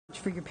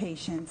for your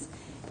patience.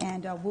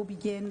 And we'll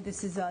begin.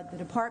 This is the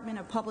Department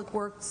of Public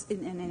Works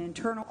in an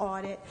internal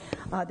audit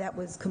that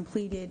was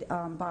completed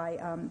by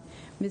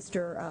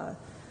Mr.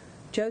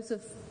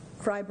 Joseph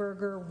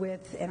Freiberger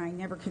with, and I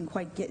never can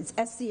quite get, it's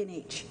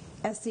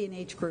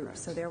SC&H Group.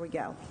 So there we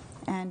go.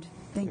 And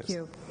thank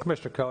you.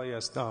 Commissioner Kelly,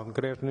 yes.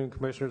 Good afternoon,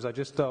 Commissioners. I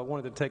just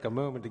wanted to take a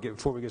moment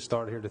before we get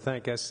started here to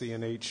thank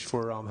SC&H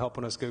for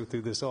helping us go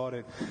through this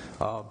audit,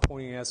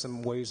 pointing out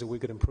some ways that we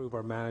could improve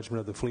our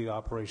management of the fleet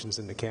operations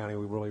in the county.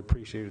 We really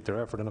appreciated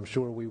their effort, and I'm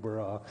sure we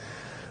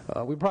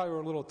probably were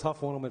a little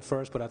tough on them at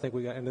first, but I think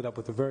we ended up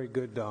with a very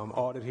good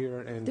audit here.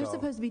 And they're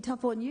supposed to be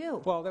tough on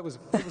you. Well, it was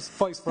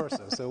vice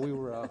versa. So we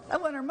were. I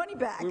want our money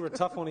back. We were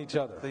tough on each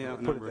other. They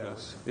outnumbered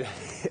us. Yeah.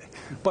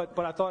 But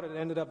I thought it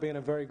ended up being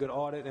a very good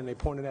audit, and they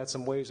pointed out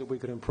some ways that we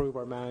could improve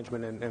our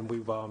management. And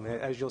we've,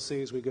 as you'll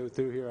see as we go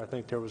through here, I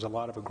think there was a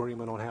lot of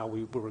agreement on how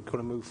we were going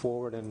to move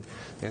forward, and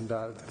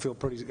feel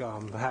pretty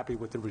happy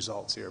with the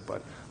results here.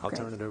 But I'll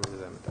turn it over to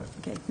them.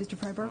 Okay, Mr.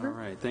 Freiberger. All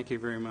right, thank you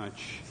very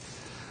much.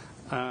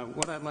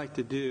 What I'd like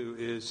to do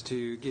is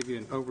to give you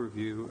an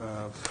overview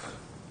of,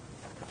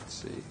 let's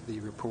see, the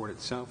report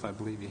itself. I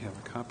believe you have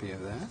a copy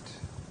of that.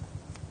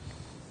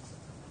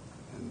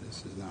 And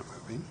this is not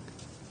moving.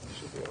 You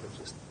should be able to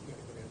just get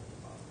it in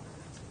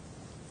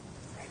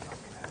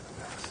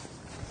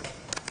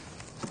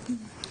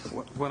the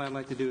bottom. What I'd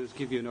like to do is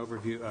give you an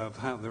overview of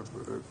how the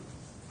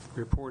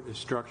report is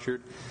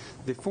structured.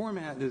 The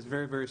format is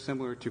very, very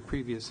similar to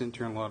previous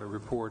internal audit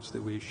reports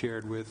that we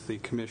shared with the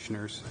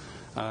commissioners.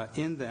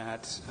 In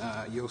that,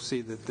 you'll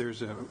see that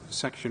there's a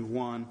section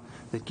 1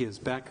 that gives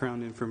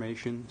background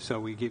information.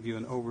 So we give you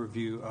an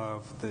overview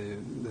of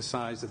the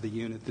size of the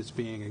unit that's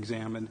being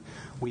examined.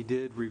 We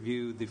did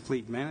review the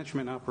fleet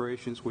management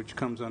operations, which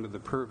comes under the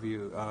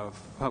purview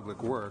of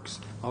Public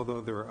Works,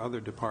 although there are other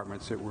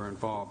departments that were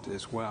involved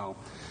as well.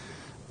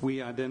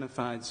 We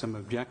identified some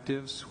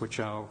objectives, which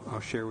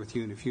I'll share with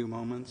you in a few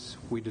moments.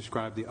 We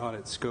described the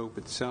audit scope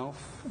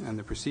itself and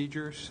the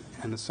procedures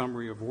and the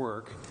summary of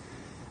work.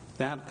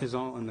 That is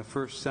all in the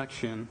first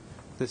section.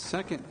 The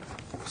second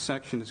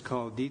section is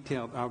called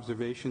Detailed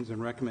Observations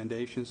and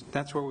Recommendations.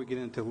 That's where we get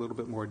into a little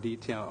bit more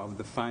detail of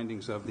the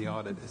findings of the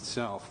audit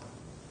itself.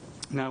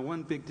 Now,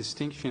 one big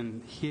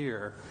distinction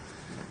here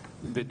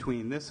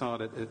between this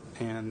audit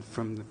and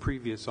from the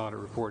previous audit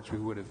reports we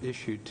would have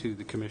issued to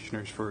the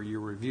commissioners for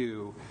your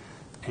review,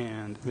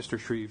 and Mr.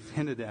 Shreve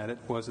hinted at it,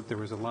 was that there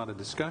was a lot of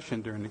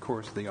discussion during the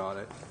course of the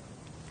audit,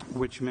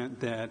 which meant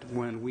that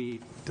when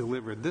we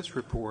delivered this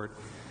report,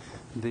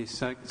 the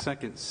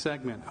second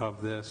segment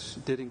of this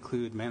did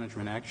include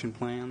management action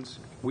plans.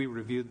 We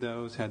reviewed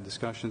those, had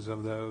discussions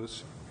of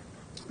those,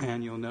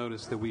 and you'll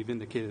notice that we've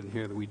indicated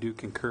here that we do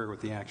concur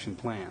with the action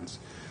plans.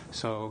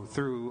 So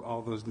through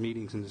all those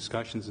meetings and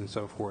discussions and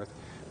so forth,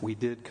 we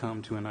did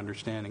come to an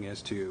understanding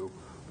as to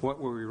what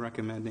were we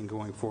recommending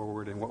going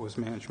forward and what was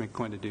management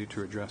going to do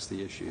to address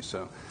the issue.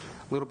 So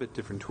a little bit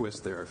different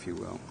twist there, if you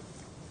will.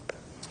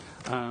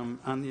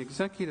 On the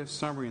executive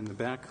summary in the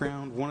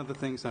background, one of the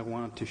things I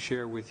wanted to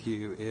share with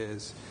you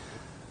is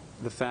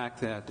the fact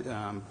that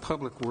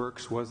Public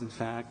Works was, in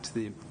fact,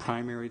 the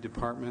primary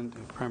department,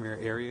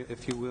 primary area,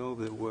 if you will,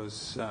 that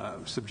was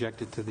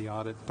subjected to the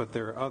audit. But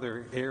there are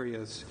other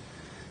areas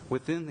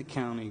within the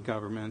county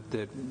government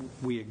that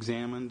we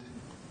examined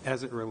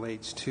as it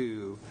relates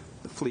to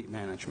the fleet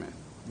management.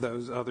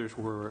 Those others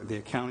were the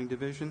accounting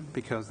division,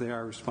 because they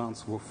are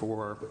responsible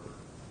for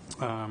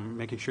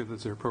making sure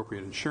that there's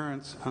appropriate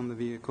insurance on the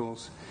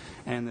vehicles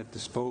and that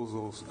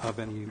disposals of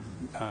any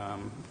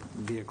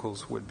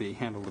vehicles would be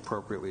handled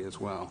appropriately as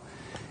well.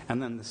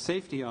 And then the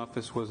safety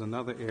office was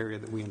another area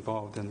that we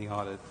involved in the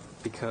audit,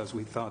 because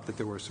we thought that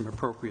there were some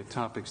appropriate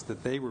topics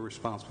that they were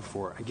responsible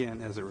for,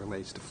 again, as it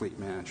relates to fleet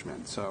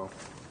management. So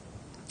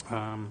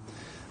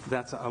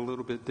that's a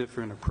little bit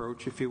different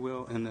approach, if you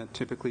will, in that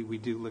typically we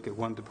do look at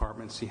one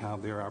department, see how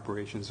their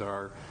operations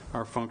are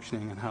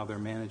functioning and how they're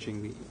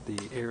managing the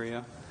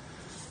area.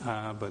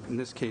 But in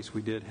this case,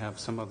 we did have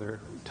some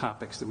other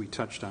topics that we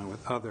touched on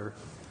with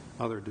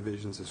other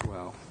divisions as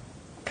well.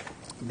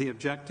 The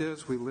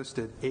objectives, we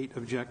listed 8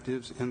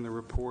 objectives in the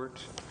report.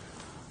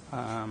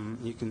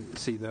 You can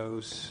see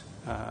those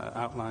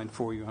outlined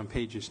for you on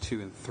pages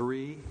 2 and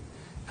 3.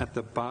 At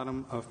the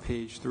bottom of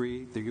page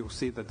 3, you'll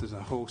see that there's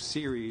a whole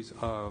series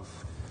of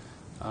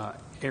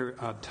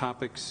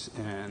topics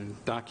and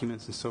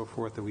documents and so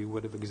forth that we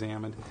would have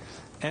examined.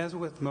 As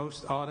with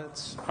most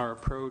audits, our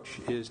approach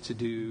is to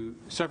do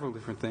several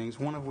different things,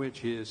 one of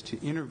which is to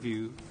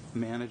interview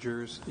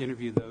managers,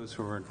 interview those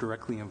who are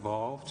directly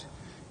involved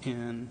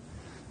in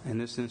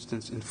this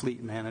instance, in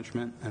fleet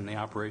management and the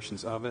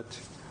operations of it.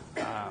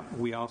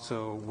 We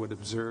also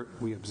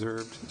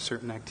observed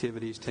certain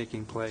activities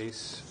taking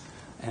place.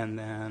 And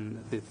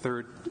then the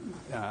third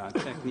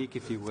technique,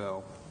 if you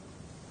will,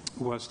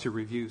 was to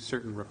review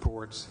certain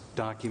reports,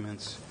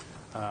 documents,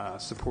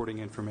 supporting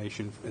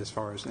information as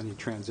far as any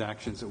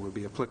transactions that would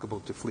be applicable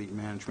to fleet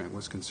management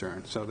was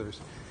concerned. So there's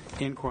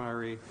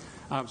inquiry,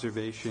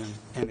 observation,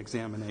 and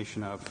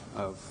examination of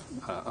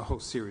a whole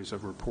series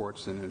of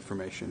reports and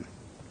information.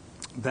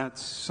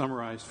 That's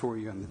summarized for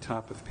you on the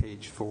top of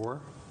page 4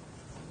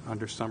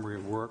 under Summary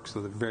of Work.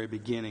 So the very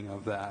beginning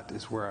of that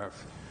is where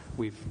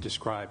we've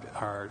described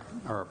our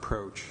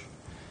approach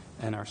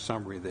and our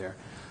summary there.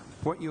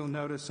 What you'll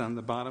notice on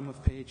the bottom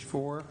of page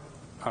 4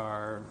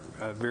 are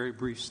very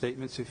brief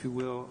statements, if you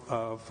will,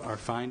 of our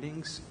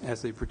findings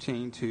as they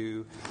pertain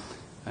to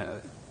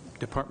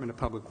Department of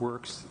Public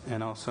Works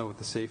and also with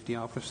the Safety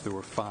Office. There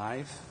were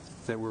 5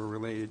 that were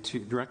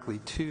related directly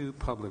to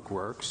Public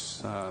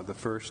Works. The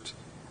first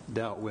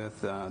dealt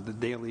with the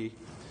daily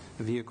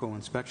vehicle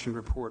inspection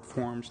report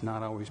forms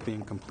not always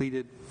being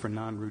completed for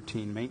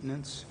non-routine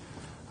maintenance.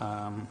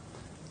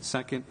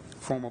 Second,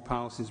 formal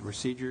policies and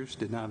procedures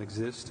did not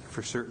exist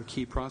for certain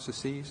key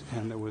processes,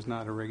 and there was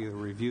not a regular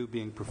review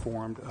being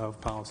performed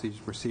of policies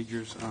and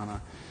procedures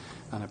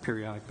on a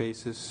periodic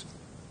basis.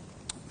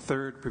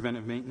 Third,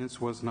 preventive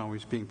maintenance wasn't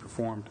always being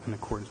performed in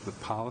accordance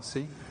with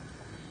policy.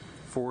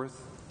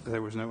 Fourth,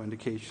 there was no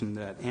indication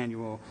that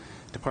annual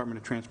Department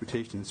of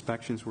Transportation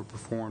inspections were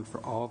performed for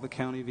all the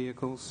county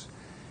vehicles.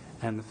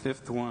 And the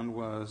fifth one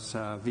was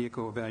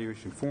vehicle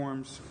evaluation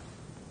forms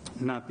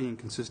not being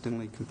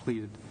consistently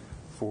completed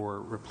for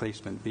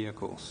replacement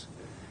vehicles.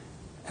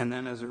 And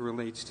then as it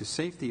relates to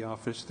Safety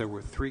Office, there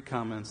were 3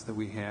 comments that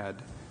we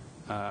had.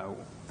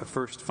 The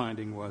first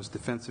finding was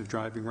defensive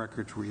driving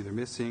records were either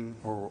missing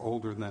or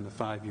older than a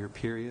 5-year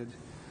period.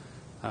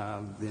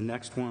 The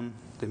next one,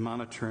 the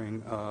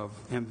monitoring of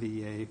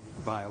MVA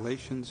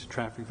violations,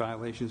 traffic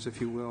violations,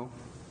 if you will,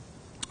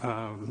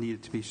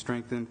 needed to be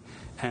strengthened.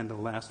 And the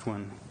last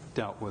one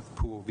dealt with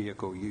pool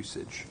vehicle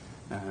usage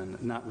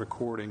and not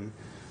recording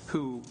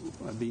who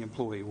the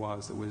employee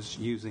was that was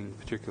using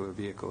particular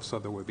vehicles, so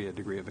there would be a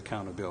degree of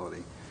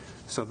accountability.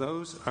 So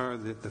those are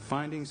the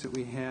findings that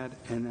we had,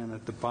 and then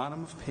at the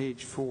bottom of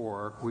page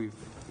 4,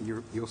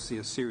 you'll see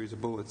a series of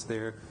bullets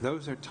there.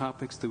 Those are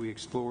topics that we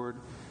explored,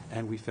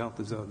 and we felt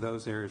as though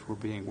those areas were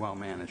being well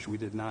managed. We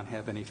did not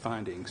have any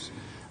findings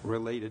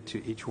related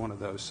to each one of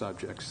those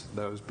subjects,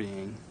 those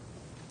being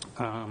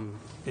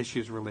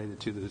issues related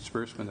to the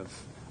disbursement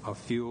of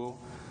fuel,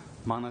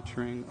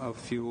 monitoring of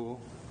fuel,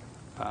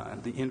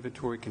 the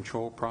inventory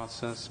control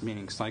process,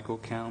 meaning cycle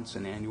counts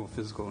and annual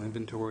physical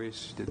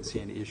inventories. Didn't see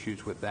any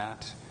issues with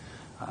that.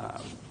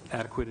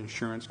 Adequate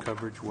insurance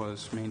coverage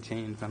was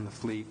maintained on the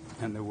fleet,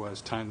 and there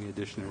was timely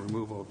addition and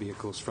removal of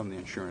vehicles from the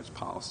insurance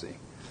policy.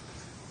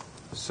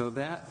 So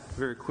that,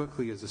 very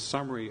quickly, is a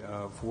summary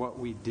of what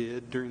we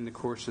did during the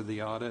course of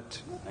the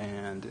audit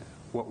and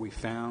what we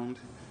found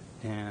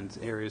and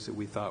areas that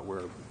we thought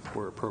were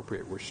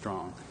appropriate, were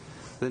strong.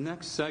 The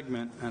next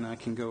segment, and I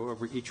can go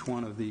over each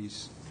one of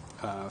these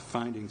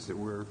findings that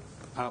we're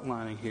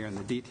outlining here in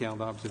the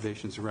detailed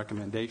observations and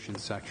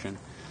recommendations section.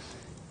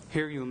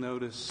 Here you'll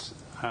notice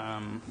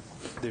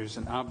there's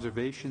an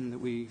observation that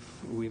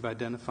we've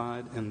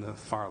identified in the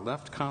far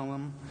left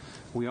column.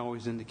 We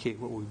always indicate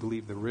what we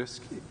believe the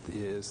risk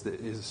is that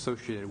is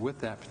associated with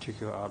that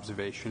particular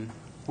observation.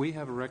 We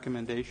have a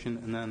recommendation,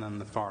 and then on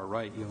the far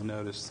right you'll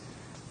notice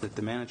that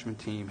the management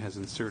team has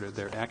inserted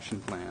their action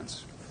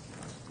plans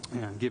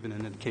and given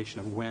an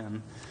indication of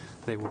when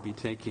they will be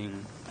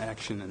taking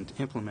action and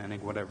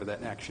implementing whatever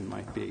that action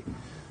might be.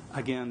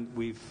 Again,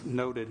 we've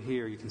noted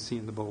here, you can see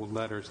in the bold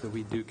letters, that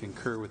we do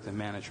concur with the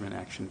management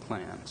action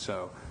plan.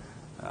 So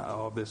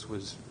all of this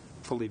was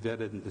fully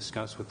vetted and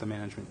discussed with the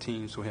management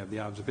team. So we have the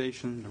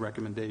observation, the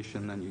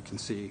recommendation, then you can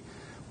see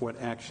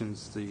what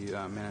actions the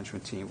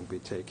management team will be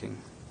taking.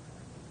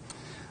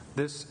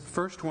 This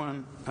first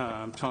one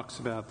talks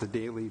about the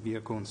daily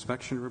vehicle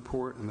inspection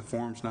report and the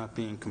forms not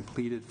being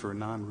completed for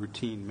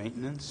non-routine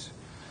maintenance.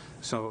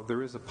 So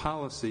there is a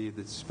policy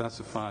that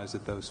specifies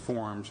that those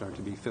forms are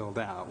to be filled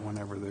out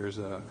whenever there's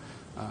a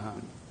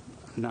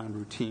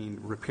non-routine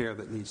repair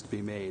that needs to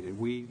be made. And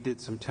we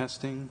did some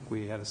testing.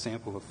 We had a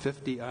sample of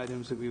 50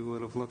 items that we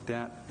would have looked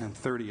at, and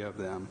 30 of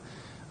them,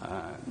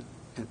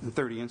 in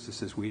 30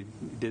 instances, we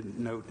didn't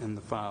note in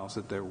the files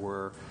that there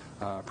were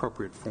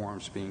appropriate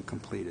forms being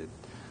completed.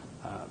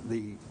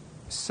 The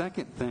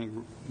second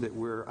thing that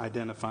we're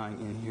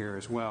identifying in here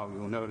as well,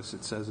 you'll notice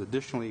it says,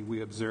 additionally,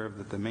 we observe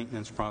that the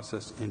maintenance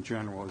process in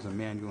general is a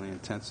manually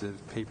intensive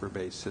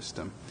paper-based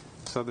system.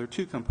 So there are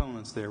 2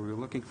 components there. We were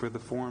looking for the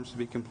forms to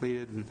be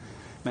completed. In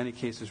many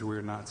cases, we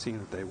were not seeing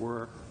that they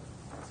were.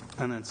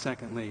 And then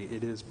secondly,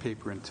 it is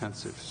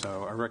paper-intensive.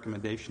 So our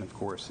recommendation, of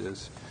course,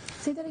 is...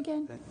 Say that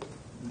again.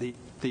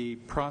 The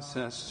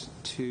process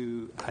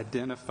to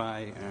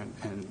identify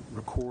and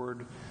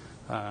record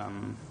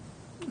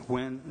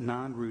when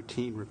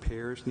non-routine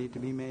repairs need to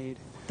be made.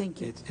 Thank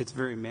you. It's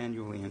very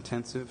manually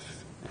intensive,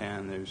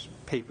 and there's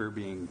paper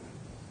being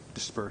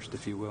dispersed,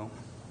 if you will.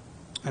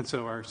 And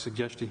so our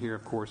suggestion here,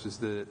 of course, is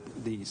that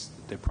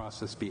the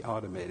process be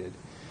automated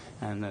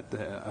and that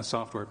a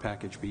software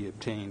package be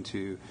obtained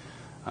to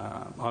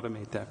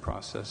automate that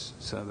process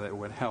so that it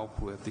would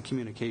help with the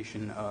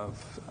communication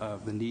of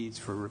the needs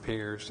for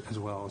repairs as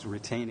well as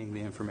retaining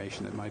the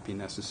information that might be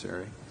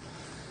necessary.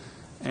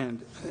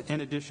 And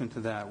in addition to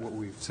that, what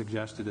we've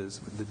suggested is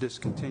the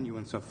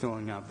discontinuance of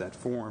filling out that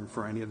form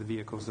for any of the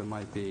vehicles that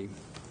might be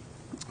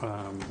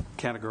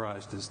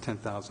categorized as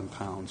 10,000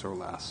 pounds or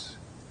less.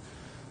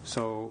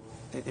 So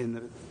in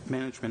the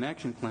management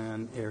action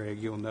plan area,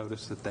 you'll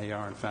notice that they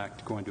are, in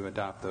fact, going to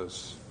adopt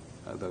those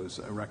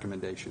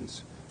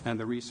recommendations. And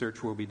the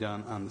research will be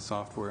done on the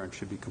software and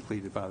should be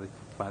completed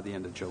by the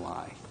end of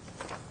July.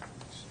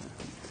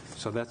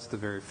 So that's the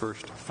very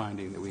first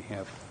finding that we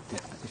have.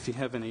 If you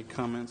have any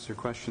comments or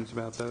questions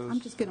about those. I'm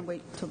just going to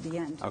wait till the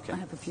end. Okay. I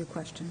have a few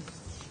questions.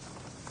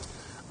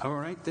 All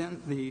right,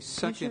 then. The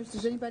second. Commissioners,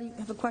 does anybody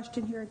have a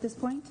question here at this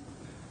point?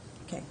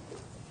 Okay.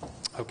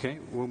 Okay,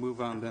 we'll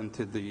move on then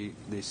to the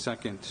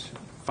second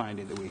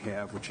finding that we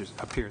have, which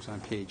appears on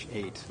page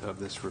 8 of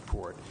this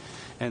report.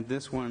 And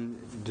this one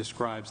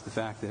describes the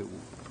fact that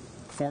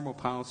formal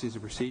policies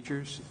and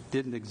procedures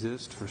didn't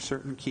exist for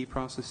certain key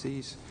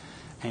processes.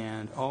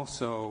 And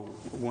also,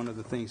 one of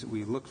the things that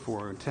we looked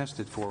for and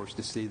tested for was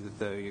to see that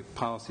the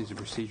policies and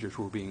procedures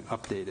were being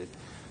updated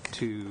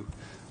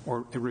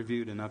or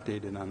reviewed and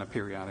updated on a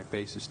periodic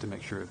basis to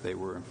make sure that they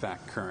were, in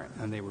fact, current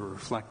and they were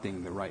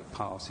reflecting the right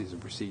policies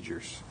and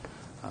procedures.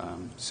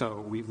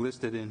 So we've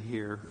listed in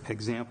here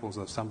examples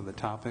of some of the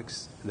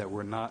topics that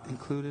were not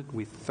included.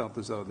 We felt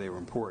as though they were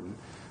important.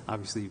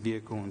 Obviously,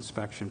 vehicle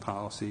inspection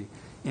policy,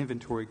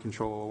 inventory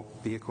control,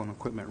 vehicle and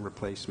equipment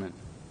replacement.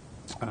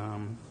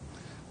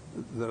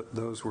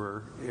 Those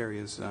were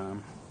areas.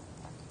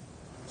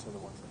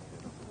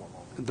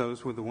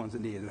 Those were the ones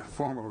that needed a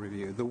formal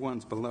review. The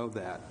ones below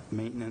that,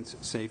 maintenance,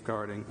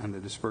 safeguarding, and the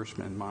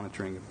disbursement and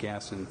monitoring of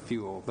gas and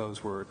fuel,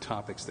 those were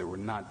topics that were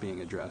not being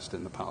addressed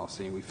in the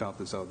policy, and we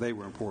felt as though they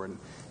were important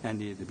and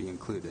needed to be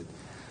included.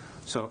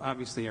 So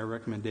obviously our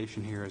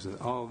recommendation here is that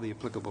all the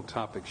applicable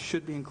topics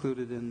should be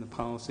included in the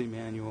policy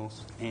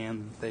manuals,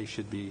 and they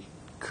should be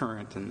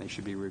current and they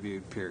should be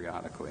reviewed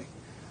periodically.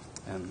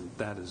 And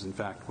that is, in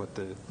fact, what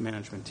the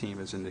management team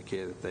has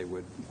indicated that they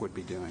would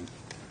be doing.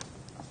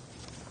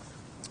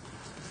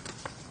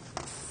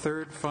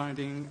 Third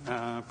finding,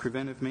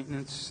 preventive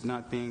maintenance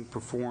not being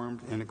performed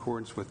in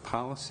accordance with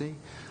policy.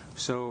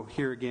 So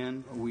here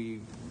again,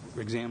 we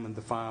examined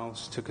the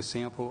files, took a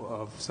sample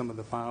of some of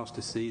the files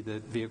to see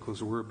that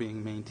vehicles were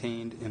being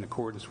maintained in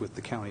accordance with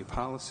the county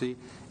policy,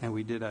 and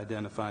we did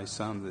identify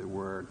some that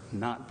were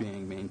not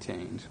being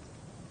maintained.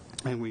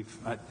 And we've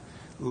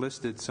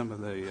listed some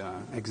of the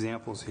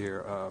examples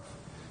here of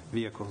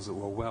vehicles that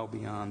were well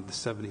beyond the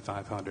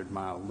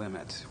 7,500-mile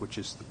limit, which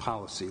is the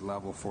policy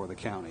level for the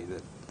county,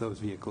 that those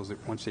vehicles,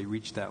 that once they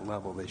reach that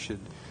level, they should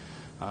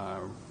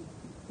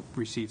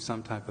receive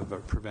some type of a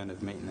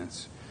preventive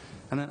maintenance.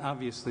 And then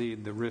obviously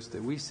the risk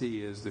that we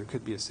see is there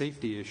could be a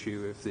safety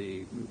issue if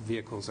the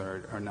vehicles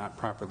are not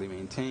properly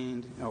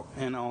maintained,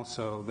 and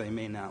also they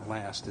may not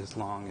last as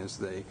long as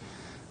they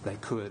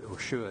could or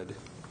should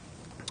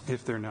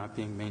if they're not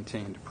being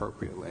maintained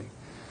appropriately.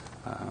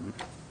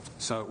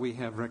 So we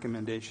have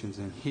recommendations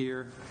in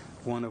here,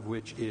 one of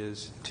which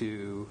is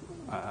to,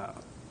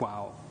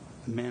 while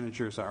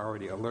managers are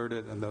already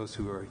alerted and those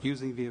who are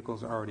using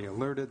vehicles are already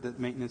alerted that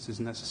maintenance is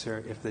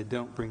necessary, if they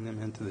don't bring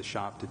them into the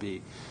shop to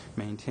be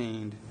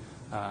maintained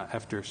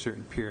after a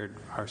certain period,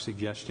 our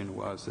suggestion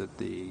was that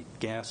the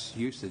gas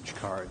usage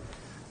card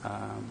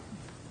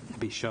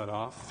be shut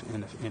off,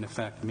 in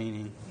effect,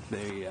 meaning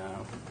the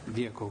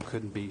vehicle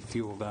couldn't be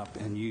fueled up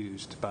and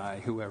used by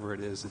whoever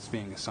it is that's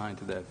being assigned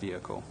to that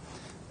vehicle.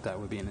 That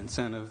would be an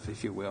incentive,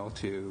 if you will,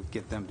 to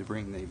get them to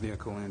bring the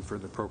vehicle in for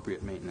the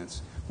appropriate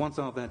maintenance. Once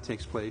all that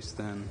takes place,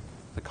 then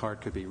the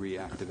card could be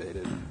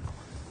reactivated.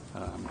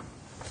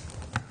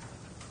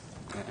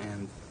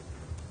 And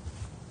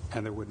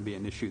there wouldn't be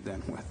an issue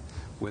then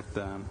with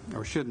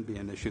or shouldn't be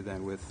an issue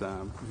then with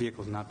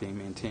vehicles not being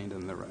maintained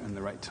in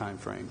the right time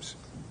frames.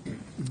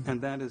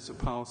 And that is a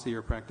policy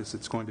or practice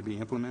that's going to be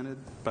implemented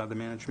by the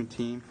management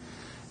team,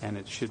 and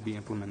it should be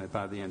implemented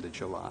by the end of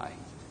July.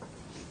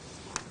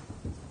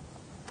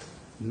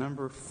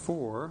 Number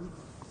 4,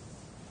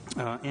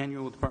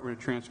 annual Department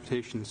of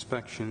Transportation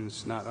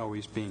inspections not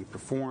always being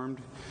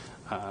performed.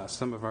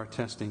 Some of our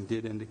testing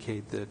did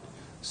indicate that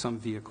some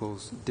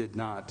vehicles did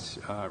not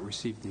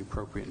receive the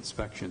appropriate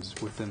inspections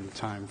within the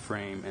time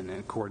frame and in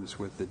accordance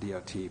with the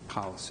DOT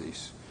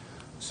policies.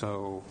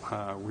 So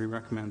we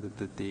recommended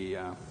that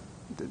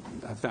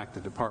in fact, the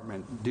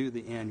department do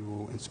the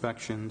annual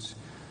inspections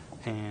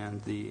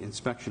and the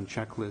inspection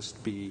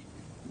checklist be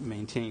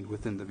maintained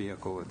within the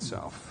vehicle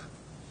itself.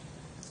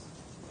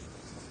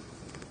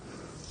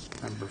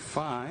 Number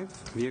 5,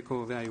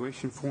 vehicle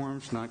evaluation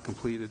forms not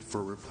completed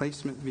for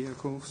replacement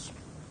vehicles.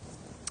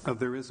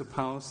 There is a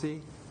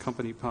policy,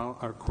 county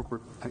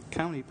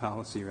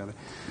policy rather,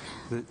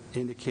 that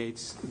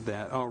indicates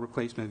that all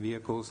replacement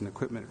vehicles and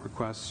equipment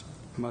requests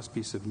must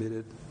be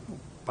submitted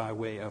by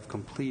way of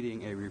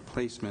completing a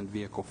replacement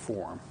vehicle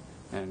form.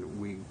 And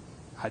we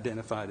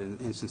identified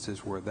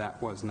instances where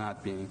that was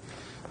not being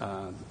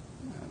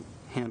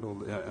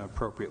handled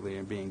appropriately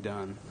and being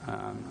done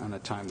in a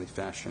timely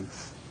fashion.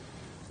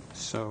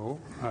 So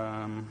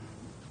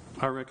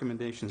our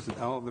recommendation is that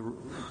all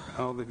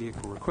the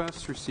vehicle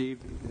requests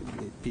received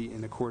be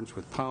in accordance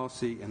with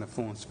policy and a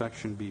full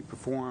inspection be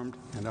performed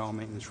and all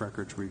maintenance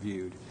records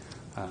reviewed.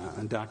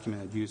 and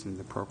documented using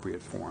the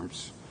appropriate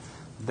forms.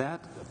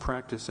 That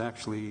practice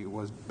actually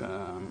was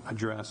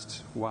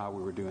addressed while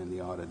we were doing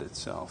the audit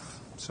itself.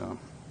 So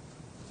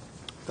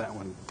that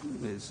one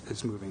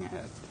is moving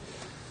ahead.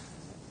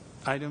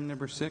 Item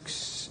number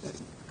 6,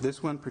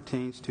 this one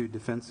pertains to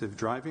defensive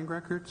driving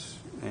records,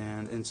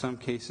 and in some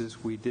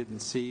cases we didn't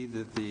see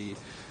that the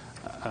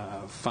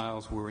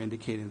files were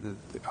indicating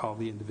that all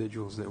the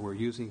individuals that were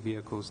using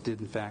vehicles did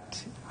in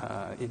fact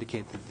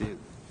indicate that the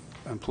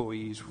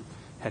employees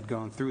had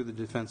gone through the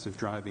defensive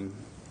driving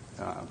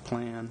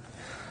plan.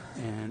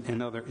 And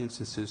in other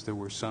instances, there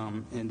were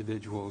some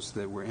individuals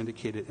that were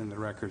indicated in the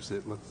records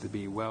that looked to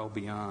be well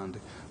beyond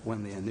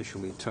when they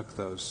initially took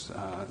those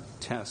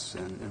tests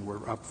and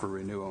were up for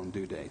renewal and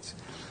due dates.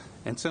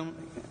 In some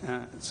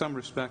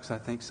respects, I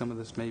think some of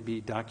this may be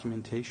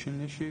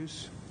documentation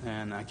issues,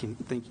 and I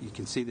think you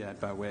can see that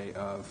by way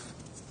of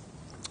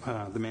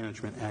the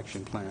management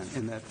action plan,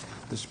 in that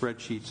the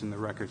spreadsheets and the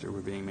records that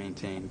were being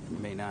maintained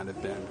may not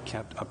have been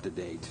kept up to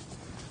date,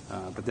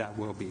 but that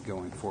will be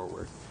going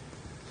forward.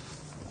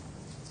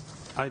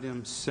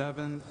 Item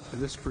 7,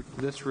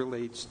 this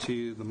relates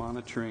to the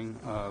monitoring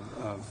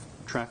of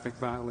traffic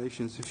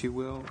violations, if you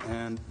will,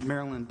 and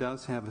Maryland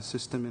does have a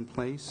system in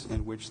place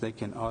in which the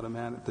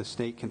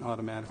state can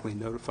automatically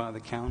notify the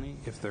county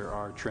if there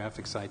are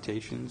traffic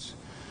citations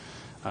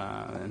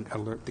and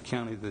alert the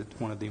county that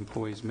one of the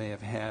employees may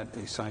have had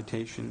a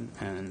citation,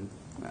 and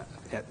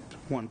at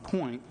one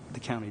point the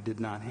county did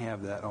not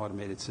have that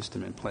automated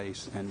system in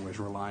place and was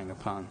relying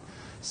upon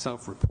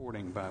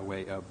self-reporting by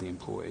way of the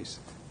employees.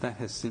 That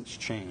has since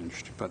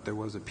changed, but there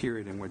was a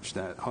period in which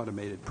that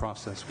automated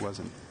process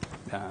wasn't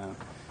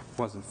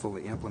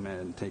fully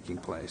implemented and taking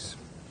place.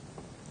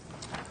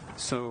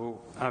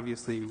 So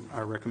obviously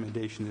our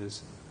recommendation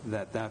is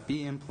that that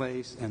be in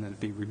place and that it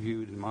be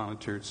reviewed and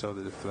monitored so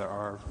that if there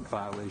are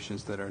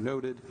violations that are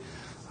noted,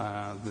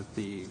 that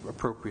the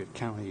appropriate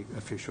county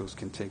officials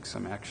can take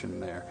some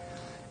action there.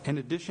 In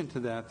addition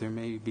to that, there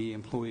may be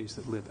employees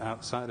that live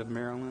outside of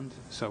Maryland,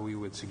 so we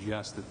would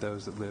suggest that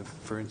those that live,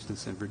 for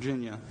instance, in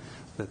Virginia,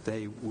 that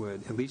they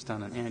would, at least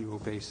on an annual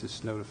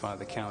basis, notify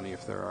the county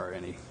if there are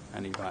any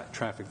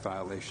traffic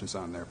violations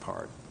on their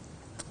part.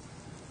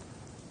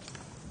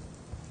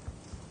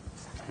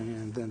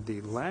 And then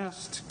the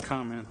last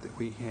comment that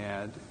we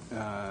had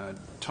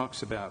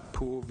talks about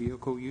pool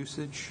vehicle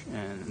usage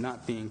and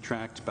not being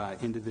tracked by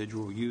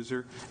individual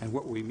user. And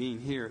what we mean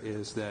here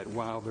is that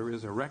while there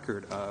is a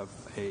record of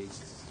a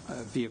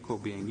vehicle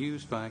being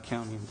used by a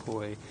county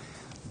employee,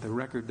 the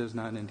record does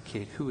not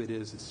indicate who it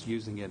is that's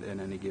using it at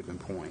any given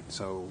point.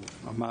 So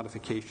a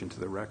modification to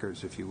the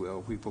records, if you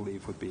will, we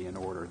believe would be in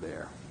order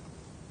there.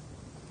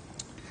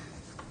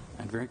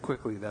 And very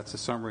quickly, that's a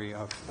summary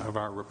of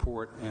our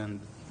report and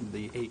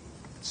the 8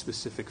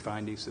 specific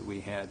findings that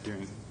we had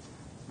during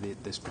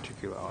this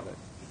particular audit.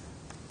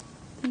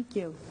 Thank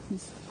you,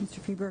 Mr.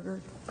 Freeberger.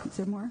 Is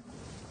there more?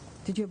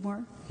 Did you have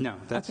more? No,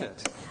 that's okay.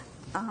 it.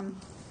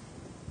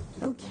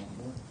 Okay.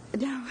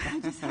 No, I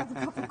just have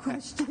a couple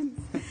questions.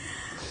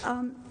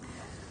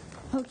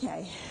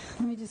 Okay,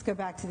 let me just go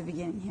back to the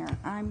beginning here.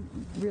 I'm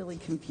really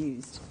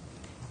confused.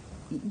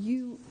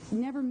 You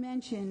never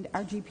mentioned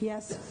our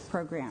GPS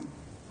program.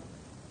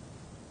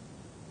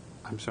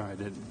 I'm sorry,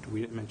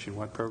 we didn't mention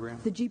what program?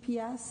 The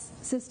GPS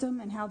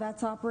system and how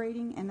that's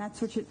operating, and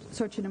that's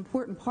such an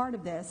important part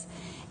of this,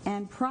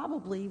 and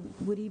probably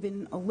would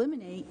even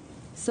eliminate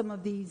some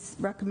of these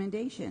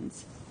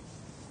recommendations.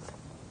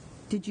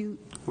 Did you?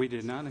 We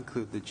did not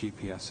include the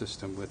GPS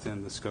system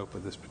within the scope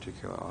of this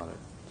particular audit.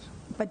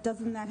 But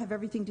doesn't that have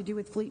everything to do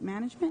with fleet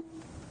management?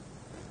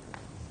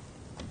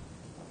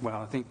 Well,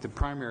 I think the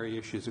primary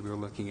issues that we were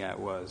looking at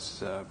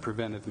was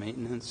preventive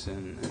maintenance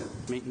and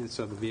maintenance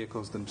of the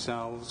vehicles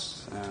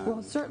themselves.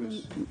 Well,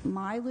 certainly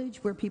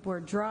mileage, where people are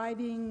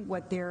driving,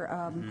 what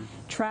their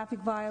traffic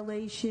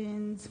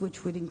violations,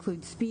 which would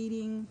include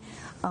speeding,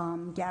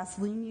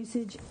 gasoline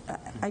usage.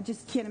 I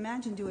just can't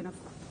imagine doing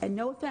and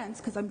no offense,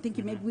 because I'm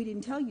thinking maybe we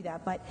didn't tell you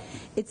that, but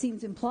it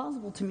seems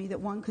implausible to me that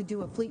one could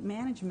do a fleet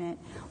management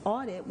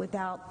audit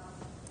without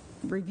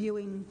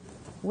reviewing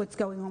what's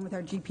going on with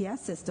our GPS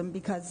system,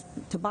 because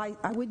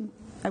I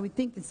would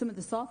think that some of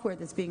the software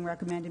that's being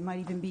recommended might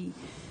even be,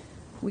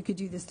 we could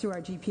do this through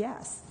our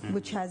GPS,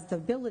 which has the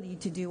ability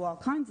to do all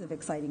kinds of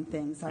exciting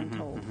things, I'm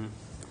told.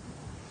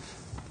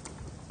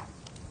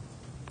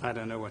 I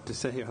don't know what to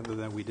say other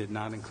than we did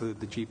not include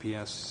the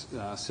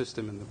GPS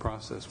system in the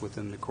process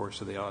within the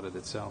course of the audit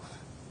itself.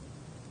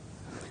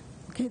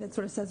 Okay, that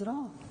sort of says it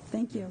all.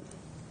 Thank you.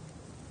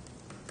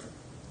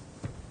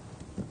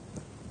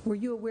 Were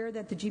you aware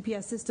that the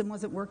GPS system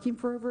wasn't working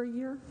for over a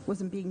year?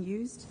 Wasn't being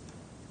used?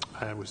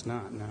 I was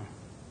not, no.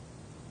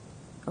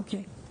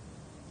 Okay.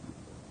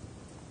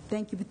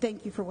 Thank you, but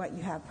thank you for what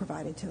you have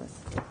provided to us.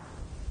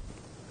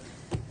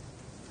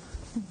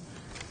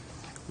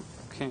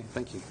 Okay,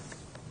 thank you.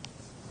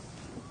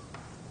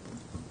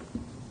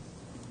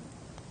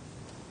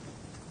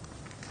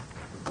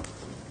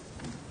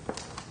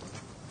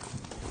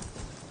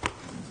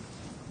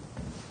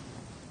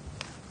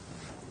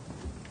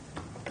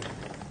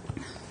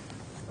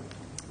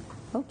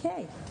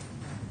 Okay,